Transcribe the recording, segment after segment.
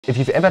If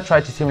you've ever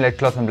tried to simulate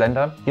cloth in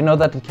Blender, you know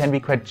that it can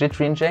be quite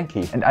jittery and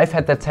janky, and I've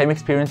had that same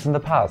experience in the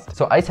past.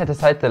 So I set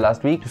aside the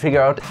last week to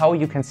figure out how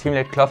you can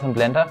simulate cloth in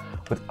Blender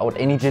without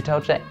any jitter or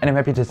jank, and I'm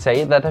happy to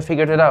say that I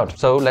figured it out.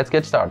 So let's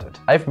get started.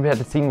 I've prepared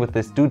a scene with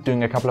this dude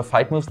doing a couple of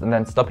fight moves and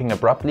then stopping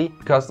abruptly,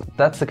 because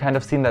that's the kind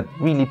of scene that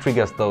really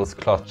triggers those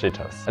cloth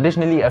jitters.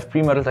 Additionally, I've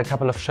pre-modeled a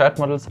couple of shirt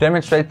models to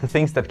demonstrate the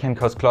things that can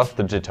cause cloth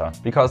to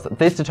jitter, because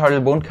this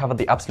tutorial won't cover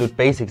the absolute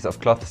basics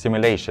of cloth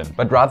simulation,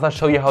 but rather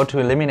show you how to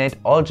eliminate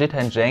all jitter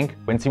and jank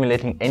when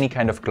simulating any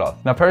kind of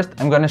cloth. Now first,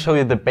 I'm gonna show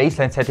you the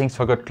baseline settings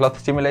for good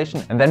cloth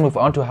simulation and then move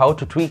on to how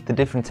to tweak the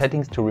different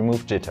settings to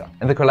remove jitter.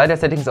 In the collider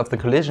settings of the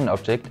collision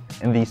object,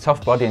 in the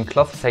soft body and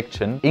cloth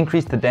section,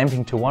 increase the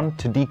damping to 1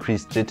 to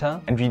decrease jitter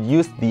and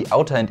reduce the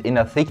outer and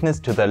inner thickness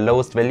to their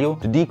lowest value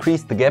to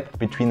decrease the gap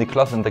between the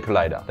cloth and the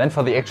collider. Then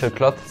for the actual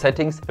cloth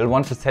settings, you'll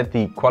want to set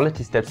the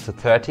quality steps to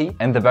 30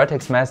 and the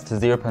vertex mass to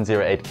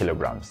 0.08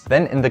 kilograms.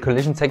 Then in the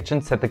collision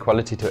section, set the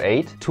quality to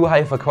 8. Too high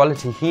of a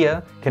quality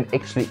here can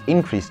actually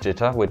increase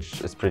jitter,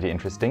 which is pretty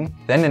interesting.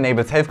 Then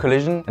enable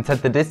self-collision and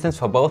set the distance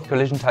for both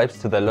collision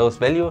types to their lowest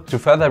value to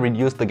further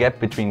reduce the gap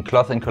between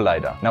cloth and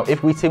collider. Now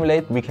if we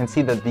simulate, we can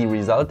see that the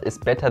result is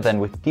better than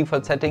with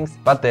default settings,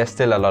 but there's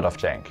still a lot of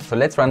jank. So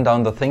let's run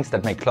down the things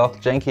that make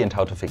cloth janky and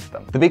how to fix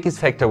them. The biggest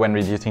factor when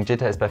reducing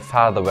jitter is by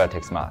far the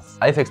vertex mass.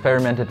 I've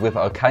experimented with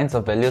all kinds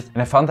of values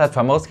and I found that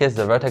for most cases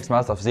a vertex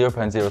mass of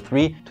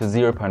 0.03 to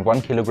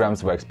 0.1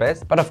 kilograms works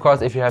best, but of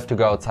course if you have to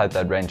go outside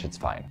that range it's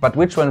fine. But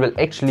which one will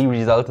actually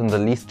result in the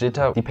least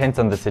jitter depends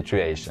on the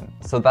situation.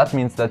 So that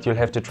means that you'll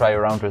have to try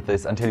around with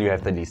this until you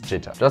have the least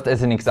jitter. Just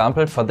as an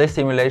example, for this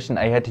simulation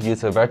I had to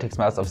use a vertex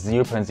mass of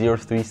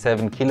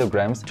 0.037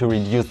 kilograms to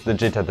reduce the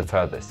jitter the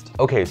furthest.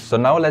 Okay, so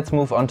now let's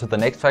move on to the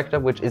next factor,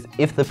 which is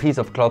if the piece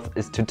of cloth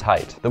is too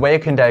tight. The way you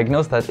can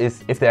diagnose that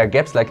is if there are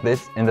gaps like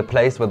this in the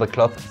place where the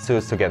cloth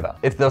sews together.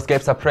 If those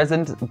gaps are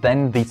present,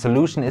 then the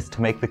solution is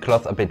to make the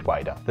cloth a bit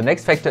wider. The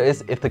next factor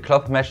is if the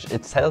cloth mesh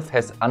itself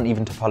has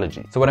uneven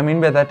topology. So what I mean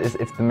by that is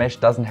if the mesh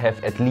doesn't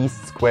have at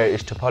least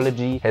square-ish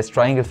topology, has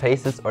triangle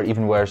faces, or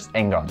even worse,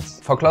 n-gons.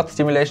 For cloth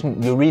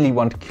simulation, you really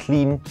want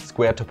clean,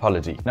 square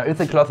topology. Now if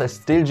the cloth is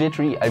still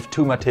jittery, I have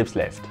two more tips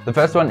left. The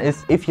first one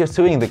is if you're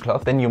sewing the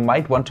cloth, then you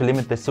might want to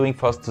limit the sewing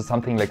force to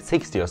something like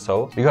 60 or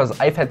so, because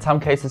I've had some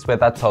cases where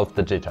that solved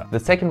the jitter. The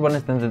second one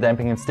is in the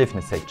damping and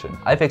stiffness section.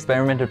 I've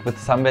experimented with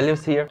some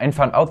values here and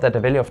found out that a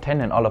value of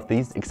 10 in all of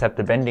these, except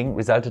the bending,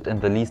 resulted in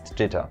the least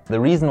jitter. The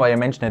reason why I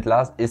mention it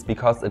last is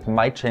because it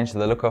might change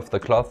the look of the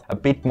cloth a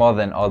bit more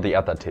than all the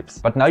other tips.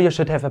 But now you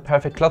should have a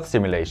perfect cloth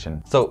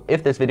simulation. So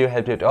if this video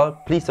helped you at all,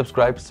 please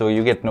subscribe so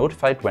you get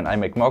notified when I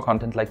make more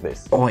content like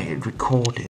this. Oh, it recorded.